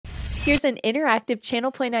Here's an interactive channel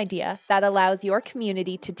point idea that allows your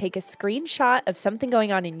community to take a screenshot of something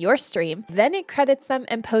going on in your stream, then it credits them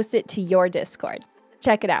and posts it to your Discord.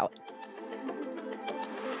 Check it out.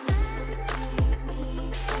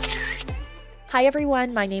 Hi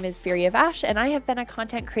everyone, my name is FURYofASH and I have been a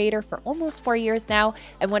content creator for almost 4 years now,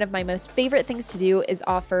 and one of my most favorite things to do is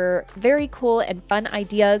offer very cool and fun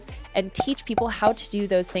ideas and teach people how to do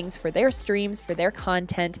those things for their streams, for their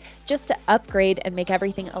content, just to upgrade and make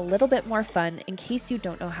everything a little bit more fun in case you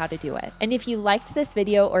don't know how to do it. And if you liked this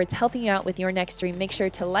video or it's helping you out with your next stream, make sure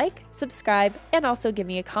to like, subscribe, and also give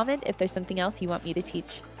me a comment if there's something else you want me to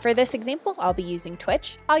teach. For this example, I'll be using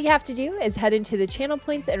Twitch. All you have to do is head into the channel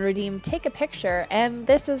points and redeem Take a Picture, and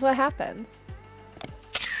this is what happens.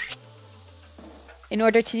 In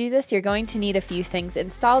order to do this, you're going to need a few things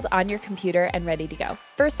installed on your computer and ready to go.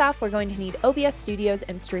 First off, we're going to need OBS Studios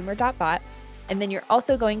and streamer.bot, and then you're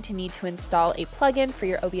also going to need to install a plugin for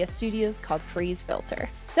your OBS Studios called Freeze Filter.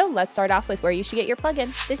 So let's start off with where you should get your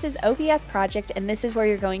plugin. This is OBS Project, and this is where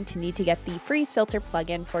you're going to need to get the Freeze Filter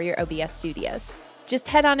plugin for your OBS Studios. Just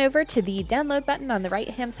head on over to the download button on the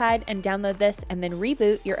right-hand side and download this, and then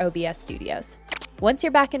reboot your OBS Studios. Once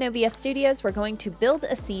you're back in OBS Studios, we're going to build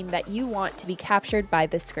a scene that you want to be captured by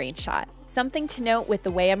this screenshot. Something to note with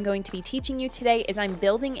the way I'm going to be teaching you today is I'm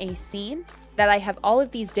building a scene that I have all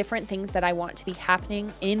of these different things that I want to be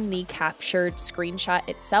happening in the captured screenshot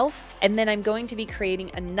itself, and then I'm going to be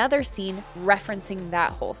creating another scene referencing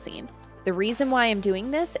that whole scene. The reason why I'm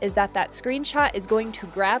doing this is that screenshot is going to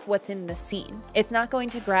grab what's in the scene. It's not going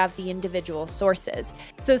to grab the individual sources.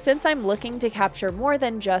 So since I'm looking to capture more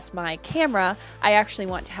than just my camera, I actually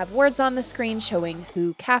want to have words on the screen showing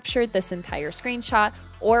who captured this entire screenshot,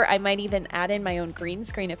 or I might even add in my own green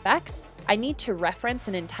screen effects. I need to reference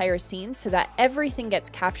an entire scene so that everything gets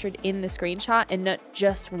captured in the screenshot and not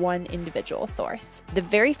just one individual source. The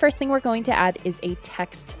very first thing we're going to add is a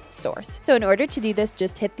text source. So in order to do this,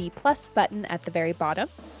 just hit the plus button at the very bottom.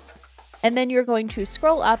 And then you're going to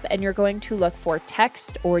scroll up and you're going to look for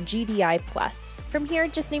text or GDI plus. From here,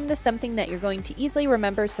 just name this something that you're going to easily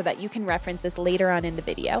remember so that you can reference this later on in the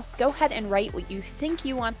video. Go ahead and write what you think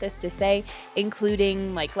you want this to say,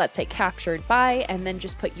 including, like, let's say captured by, and then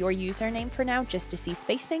just put your username for now just to see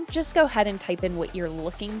spacing. Just go ahead and type in what you're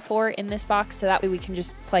looking for in this box so that way we can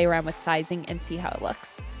just play around with sizing and see how it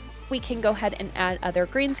looks. We can go ahead and add other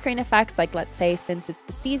green screen effects, like let's say since it's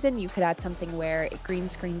the season, you could add something where it green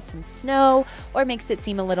screens some snow or makes it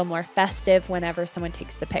seem a little more festive whenever someone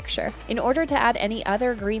takes the picture. In order to add any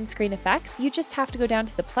other green screen effects, you just have to go down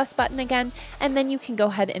to the plus button again, and then you can go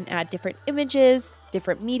ahead and add different images,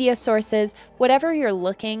 different media sources, whatever you're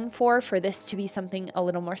looking for this to be something a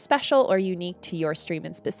little more special or unique to your stream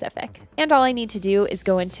in specific. And all I need to do is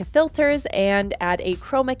go into filters and add a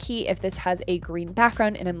chroma key if this has a green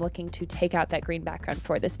background and I'm looking to take out that green background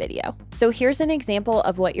for this video. So here's an example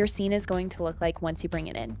of what your scene is going to look like once you bring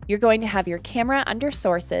it in. You're going to have your camera under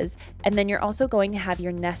sources, and then you're also going to have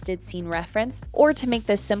your nested scene reference, or to make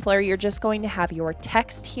this simpler, you're just going to have your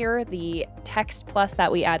text here, the text plus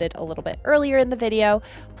that we added a little bit earlier in the video,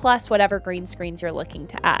 plus whatever green screens you're looking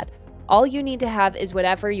to add. All you need to have is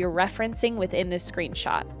whatever you're referencing within this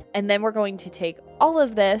screenshot. And then we're going to take all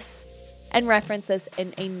of this and reference this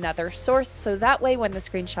in another source, so that way when the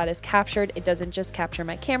screenshot is captured, it doesn't just capture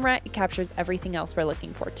my camera, it captures everything else we're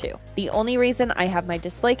looking for too. The only reason I have my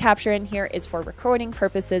display capture in here is for recording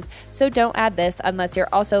purposes, so don't add this unless you're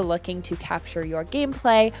also looking to capture your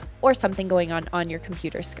gameplay or something going on your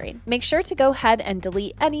computer screen. Make sure to go ahead and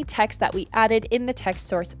delete any text that we added in the text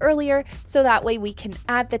source earlier, so that way we can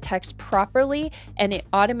add the text properly and it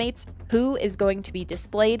automates who is going to be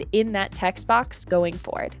displayed in that text box going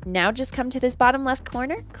forward. Now just come to this bottom left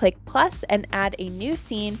corner, click plus, and add a new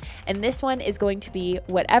scene, and this one is going to be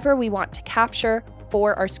whatever we want to capture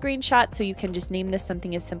for our screenshot, so you can just name this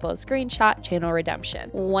something as simple as screenshot channel redemption.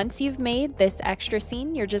 Once you've made this extra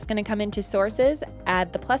scene, you're just going to come into sources,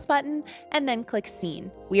 add the plus button, and then click scene.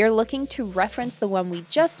 We are looking to reference the one we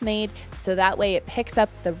just made, so that way it picks up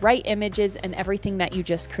the right images and everything that you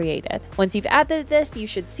just created. Once you've added this, you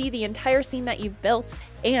should see the entire scene that you've built,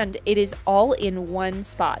 and it is all in one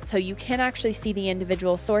spot. So you can actually see the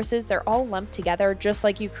individual sources. They're all lumped together, just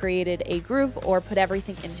like you created a group or put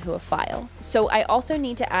everything into a file. So I also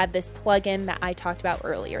need to add this plugin that I talked about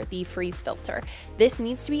earlier, the freeze filter. This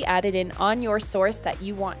needs to be added in on your source that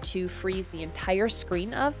you want to freeze the entire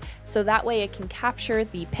screen of, so that way it can capture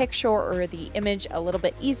the picture or the image a little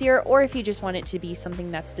bit easier, or if you just want it to be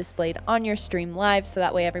something that's displayed on your stream live, so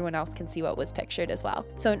that way everyone else can see what was pictured as well.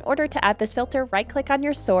 So in order to add this filter, right click on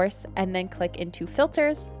your source and then click into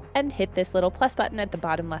filters, and hit this little plus button at the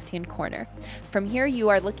bottom left-hand corner. From here, you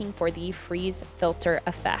are looking for the freeze filter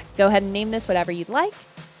effect. Go ahead and name this whatever you'd like.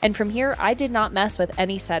 And from here, I did not mess with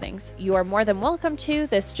any settings. You are more than welcome to.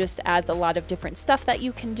 This just adds a lot of different stuff that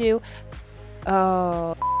you can do.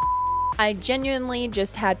 Oh, I genuinely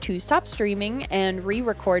just had to stop streaming and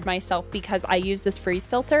re-record myself because I used this freeze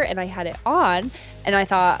filter and I had it on and I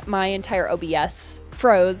thought my entire OBS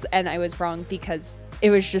froze, and I was wrong because it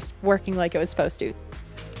was just working like it was supposed to.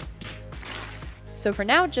 So for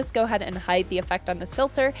now, just go ahead and hide the effect on this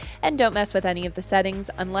filter and don't mess with any of the settings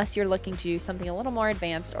unless you're looking to do something a little more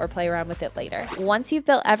advanced or play around with it later. Once you've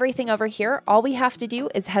built everything over here, all we have to do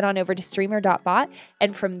is head on over to streamer.bot,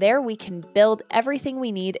 and from there we can build everything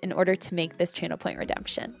we need in order to make this channel point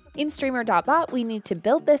redemption. In streamer.bot, we need to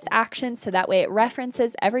build this action so that way it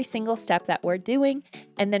references every single step that we're doing,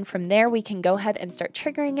 and then from there we can go ahead and start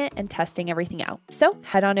triggering it and testing everything out. So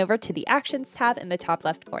head on over to the Actions tab in the top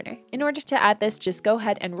left corner. In order to add this, just go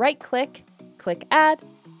ahead and right-click, click Add,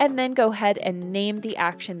 and then go ahead and name the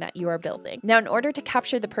action that you are building. Now, in order to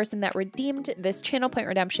capture the person that redeemed this channel point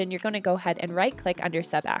redemption, you're going to go ahead and right-click under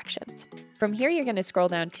Sub Actions. From here, you're going to scroll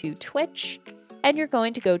down to Twitch, and you're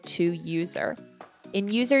going to go to User. In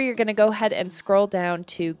User, you're going to go ahead and scroll down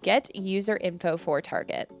to Get User Info for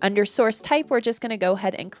Target. Under Source Type, we're just going to go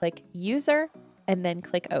ahead and click User, and then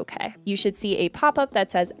click OK. You should see a pop-up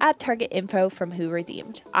that says Add Target Info from Who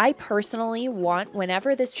Redeemed. I personally want,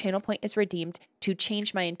 whenever this channel point is redeemed, to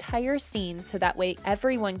change my entire scene so that way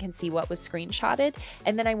everyone can see what was screenshotted,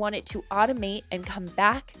 and then I want it to automate and come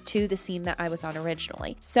back to the scene that I was on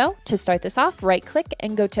originally. So to start this off, right click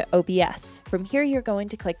and go to OBS. From here, you're going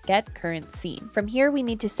to click Get Current Scene. From here, we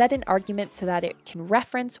need to set an argument so that it can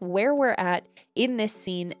reference where we're at in this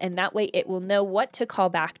scene, and that way it will know what to call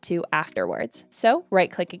back to afterwards. So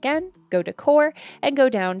right click again, go to Core, and go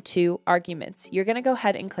down to Arguments. You're going to go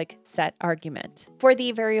ahead and click Set Argument. For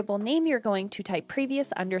the variable name, you're going to type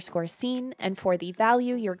previous underscore scene, and for the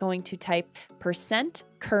value, you're going to type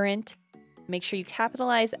 %current. Make sure you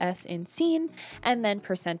capitalize S in scene, and then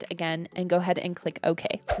 % again, and go ahead and click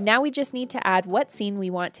OK. Now we just need to add what scene we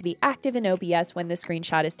want to be active in OBS when the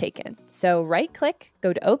screenshot is taken. So right click,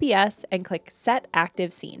 go to OBS, and click Set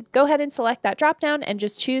Active Scene. Go ahead and select that dropdown and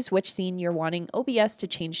just choose which scene you're wanting OBS to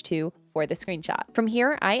change to for the screenshot. From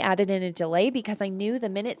here, I added in a delay because I knew the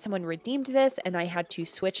minute someone redeemed this and I had to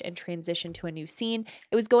switch and transition to a new scene,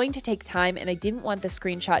 it was going to take time, and I didn't want the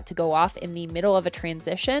screenshot to go off in the middle of a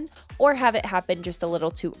transition or have it happen just a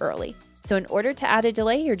little too early. So in order to add a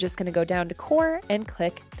delay, you're just going to go down to Core and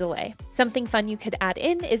click Delay. Something fun you could add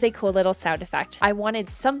in is a cool little sound effect. I wanted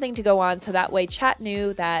something to go on so that way chat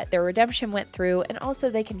knew that their redemption went through, and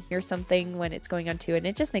also they can hear something when it's going on too, and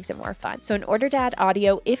it just makes it more fun. So in order to add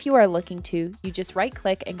audio, if you are looking to, you just right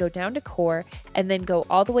click and go down to Core, and then go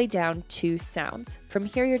all the way down to Sounds. From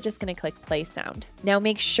here, you're just going to click Play Sound. Now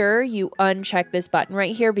make sure you uncheck this button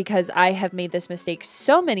right here because I have made this mistake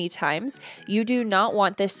so many times. You do not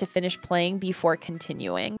want this to finish playing before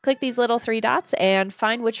continuing. Click these little 3 dots and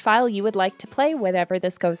find which file you would like to play whenever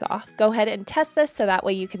this goes off. Go ahead and test this so that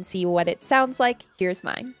way you can see what it sounds like. Here's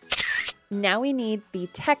mine. Now we need the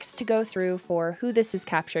text to go through for who this is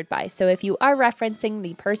captured by. So if you are referencing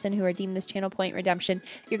the person who redeemed this channel point redemption,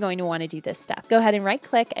 you're going to want to do this step. Go ahead and right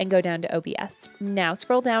click and go down to OBS. Now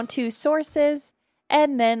scroll down to Sources,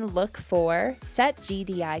 and then look for Set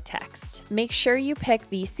GDI Text. Make sure you pick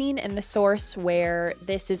the scene and the source where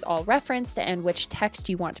this is all referenced and which text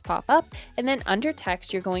you want to pop up, and then under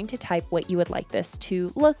text, you're going to type what you would like this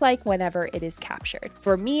to look like whenever it is captured.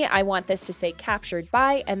 For me, I want this to say captured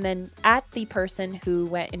by, and then at the person who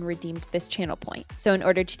went and redeemed this channel point. So in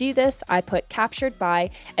order to do this, I put captured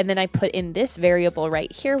by, and then I put in this variable right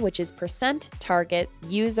here, which is %target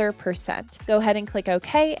user %. Go ahead and click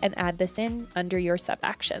OK and add this in under your Sub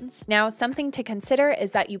Actions. Now, something to consider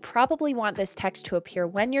is that you probably want this text to appear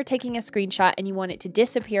when you're taking a screenshot, and you want it to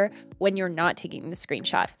disappear when you're not taking the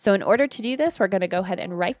screenshot. So in order to do this, we're going to go ahead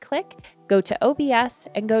and right click, go to OBS,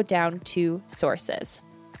 and go down to Sources.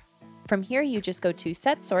 From here, you just go to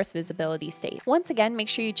Set Source Visibility State. Once again, make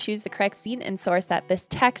sure you choose the correct scene and source that this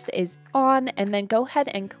text is on, and then go ahead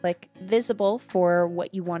and click Visible for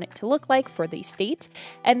what you want it to look like for the state.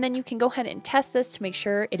 And then you can go ahead and test this to make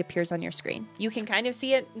sure it appears on your screen. You can kind of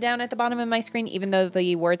see it down at the bottom of my screen. Even though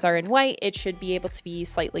the words are in white, it should be able to be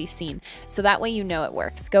slightly seen. So that way you know it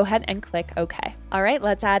works. Go ahead and click OK. All right,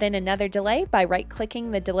 let's add in another delay by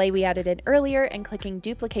right-clicking the delay we added in earlier and clicking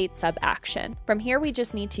Duplicate Sub Action. From here, we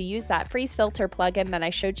just need to use that freeze filter plugin that I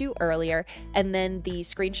showed you earlier, and then the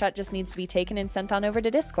screenshot just needs to be taken and sent on over to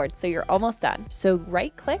Discord, so you're almost done. So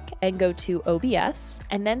right click and go to OBS,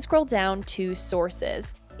 and then scroll down to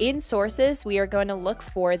Sources. In sources, we are going to look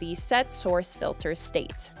for the set source filter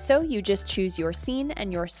state. So you just choose your scene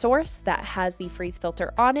and your source that has the freeze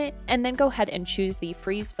filter on it, and then go ahead and choose the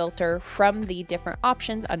freeze filter from the different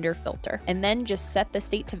options under filter. And then just set the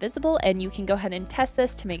state to visible, and you can go ahead and test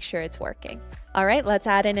this to make sure it's working. All right, let's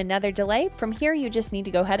add in another delay. From here, you just need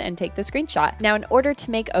to go ahead and take the screenshot. Now, in order to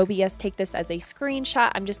make OBS take this as a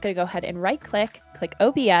screenshot, I'm just gonna go ahead and right click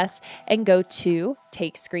OBS, and go to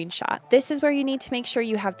take screenshot. This is where you need to make sure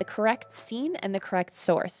you have the correct scene and the correct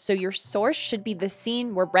source. So your source should be the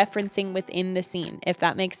scene we're referencing within the scene, if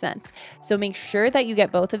that makes sense. So make sure that you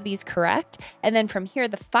get both of these correct. And then from here,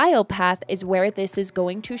 the file path is where this is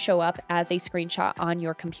going to show up as a screenshot on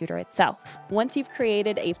your computer itself. Once you've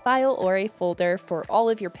created a file or a folder for all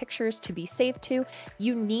of your pictures to be saved to,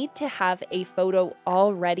 you need to have a photo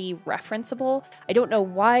already referenceable. I don't know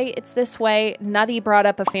why it's this way. Nutty brought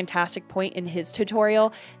up a fantastic point in his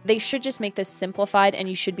tutorial. They should just make this simplified, and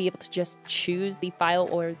you should be able to just choose the file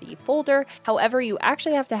or the folder. However, you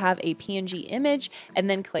actually have to have a PNG image and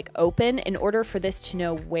then click open in order for this to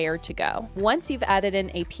know where to go. Once you've added in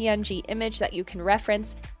a PNG image that you can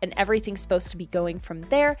reference and everything's supposed to be going from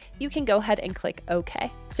there, you can go ahead and click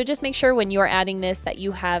OK. So just make sure when you're adding this that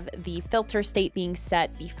you have the filter state being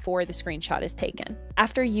set before the screenshot is taken.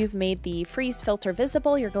 After you've made the freeze filter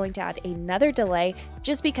visible, you're going to add another delay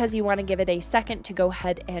just because you want to give it a second to go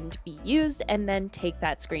ahead and be used, and then take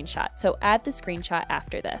that screenshot. So add the screenshot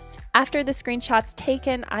after this. After the screenshot's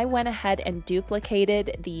taken, I went ahead and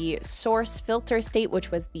duplicated the source filter state, which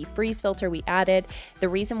was the freeze filter we added. The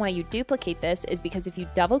reason why you duplicate this is because if you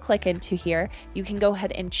double click into here, you can go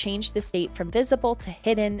ahead and change the state from visible to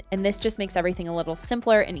hidden, and this just makes everything a little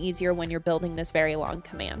simpler and easier when you're building this very long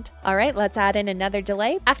command. All right, let's add in another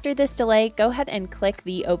delay. After this delay, go ahead and click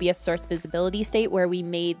the OBS source visibility state where we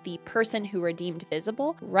made the person who redeemed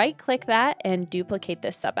visible. Right click that and duplicate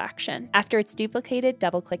this sub action. After it's duplicated,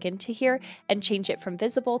 double click into here and change it from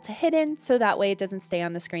visible to hidden, so that way it doesn't stay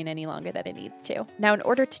on the screen any longer than it needs to. Now, in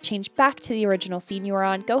order to change back to the original scene you were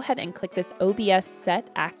on, go ahead and click this OBS set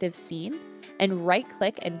active scene and right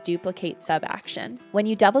click and duplicate sub action. When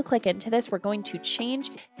you double click into this, we're going to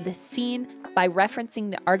change the scene by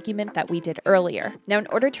referencing the argument that we did earlier. Now, in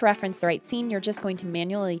order to reference the right scene, you're just going to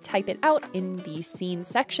manually type it out in the scene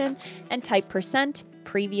section and type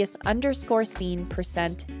 %previous _ scene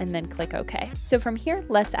 %, and then click OK. So from here,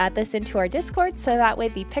 let's add this into our Discord so that way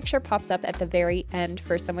the picture pops up at the very end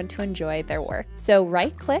for someone to enjoy their work. So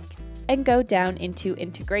right click and go down into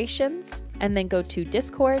integrations, and then go to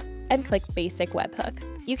Discord and click basic webhook.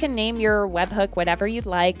 You can name your webhook whatever you'd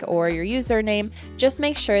like, or your username. Just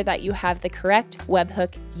make sure that you have the correct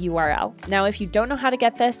webhook URL. Now, if you don't know how to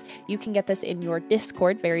get this, you can get this in your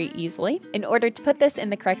Discord very easily. In order to put this in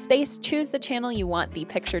the correct space, choose the channel you want the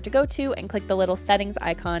picture to go to and click the little settings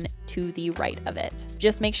icon to the right of it.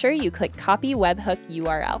 Just make sure you click copy webhook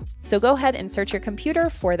URL. So go ahead and search your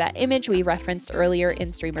computer for that image we referenced earlier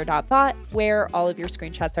in streamer.bot, where all of your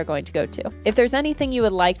screenshots are going to go to. If there's anything you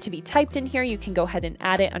would like to be typed in here, you can go ahead and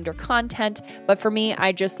add it under content, but for me,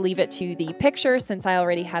 I just leave it to the picture since I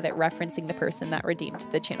already have it referencing the person that redeemed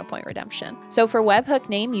the channel point redemption. So for webhook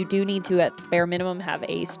name, you do need to at bare minimum have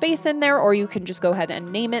a space in there, or you can just go ahead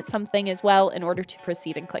and name it something as well in order to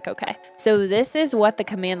proceed and click OK. So this is what the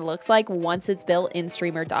command looks like once it's built in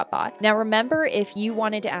streamer.bot. Now remember, if you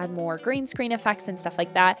wanted to add more green screen effects and stuff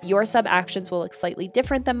like that, your sub actions will look slightly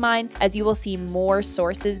different than mine, as you will see more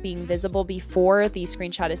sources being visible before the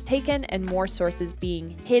screenshot is taken and more sources being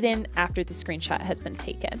hidden after the screenshot has been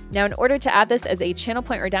taken. Now, in order to add this as a channel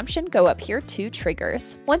point redemption, go up here to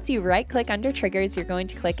triggers. Once you right click under triggers, you're going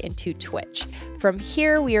to click into Twitch. From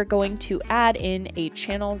here, we are going to add in a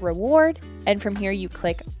channel reward, and from here you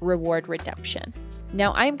click reward redemption.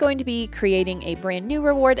 Now I'm going to be creating a brand new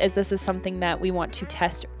reward, as this is something that we want to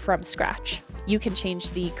test from scratch. You can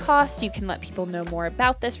change the cost, you can let people know more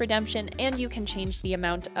about this redemption, and you can change the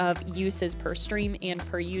amount of uses per stream and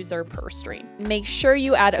per user per stream. Make sure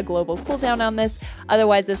you add a global cooldown on this,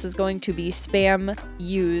 otherwise this is going to be spam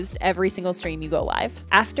used every single stream you go live.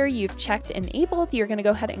 After you've checked enabled, you're gonna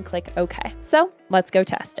go ahead and click OK. So let's go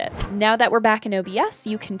test it. Now that we're back in OBS,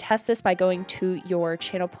 you can test this by going to your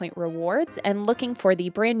channel point rewards and looking for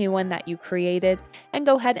the brand new one that you created, and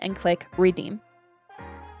go ahead and click redeem.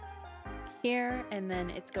 Here, and then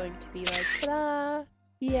it's going to be like, ta-da,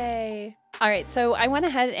 yay. All right, so I went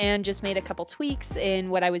ahead and just made a couple tweaks in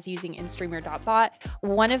what I was using in streamer.bot.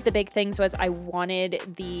 One of the big things was I wanted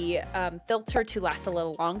the filter to last a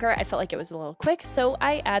little longer. I felt like it was a little quick, so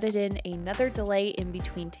I added in another delay in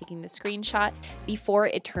between taking the screenshot before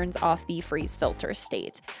it turns off the freeze filter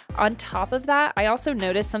state. On top of that, I also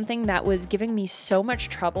noticed something that was giving me so much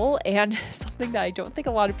trouble and something that I don't think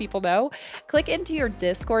a lot of people know. Click into your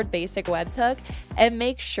Discord basic webhook and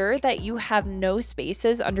make sure that you have no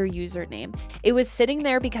spaces under username. It was sitting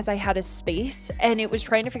there because I had a space and it was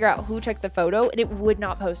trying to figure out who took the photo and it would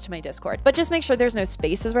not post to my Discord. But just make sure there's no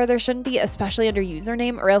spaces where there shouldn't be, especially under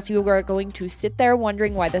username, or else you are going to sit there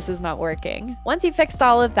wondering why this is not working. Once you fixed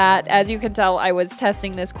all of that, as you can tell, I was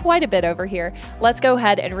testing this quite a bit over here. Let's go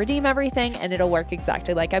ahead and redeem everything and it'll work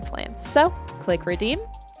exactly like I planned. So click redeem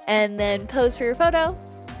and then pose for your photo.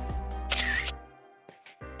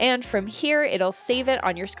 And from here, it'll save it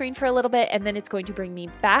on your screen for a little bit, and then it's going to bring me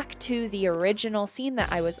back to the original scene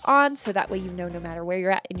that I was on, so that way you know no matter where you're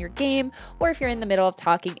at in your game, or if you're in the middle of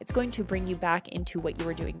talking, it's going to bring you back into what you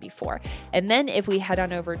were doing before. And then if we head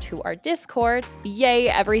on over to our Discord, yay,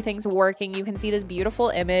 everything's working. You can see this beautiful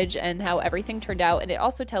image and how everything turned out, and it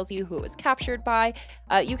also tells you who it was captured by.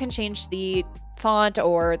 You can change the font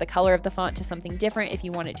or the color of the font to something different if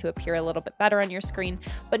you want it to appear a little bit better on your screen.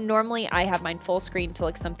 But normally I have mine full screen to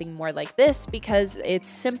look something more like this because it's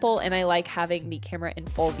simple and I like having the camera in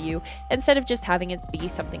full view instead of just having it be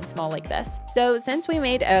something small like this. So since we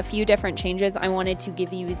made a few different changes, I wanted to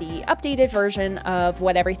give you the updated version of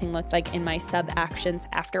what everything looked like in my sub actions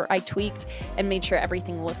after I tweaked and made sure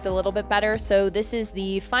everything looked a little bit better. So this is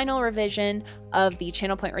the final revision of the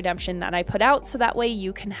channel point redemption that I put out, so that way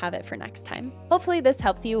you can have it for next time. Hopefully this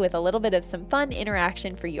helps you with a little bit of some fun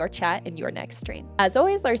interaction for your chat in your next stream. As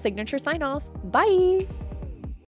always, our signature sign off. Bye!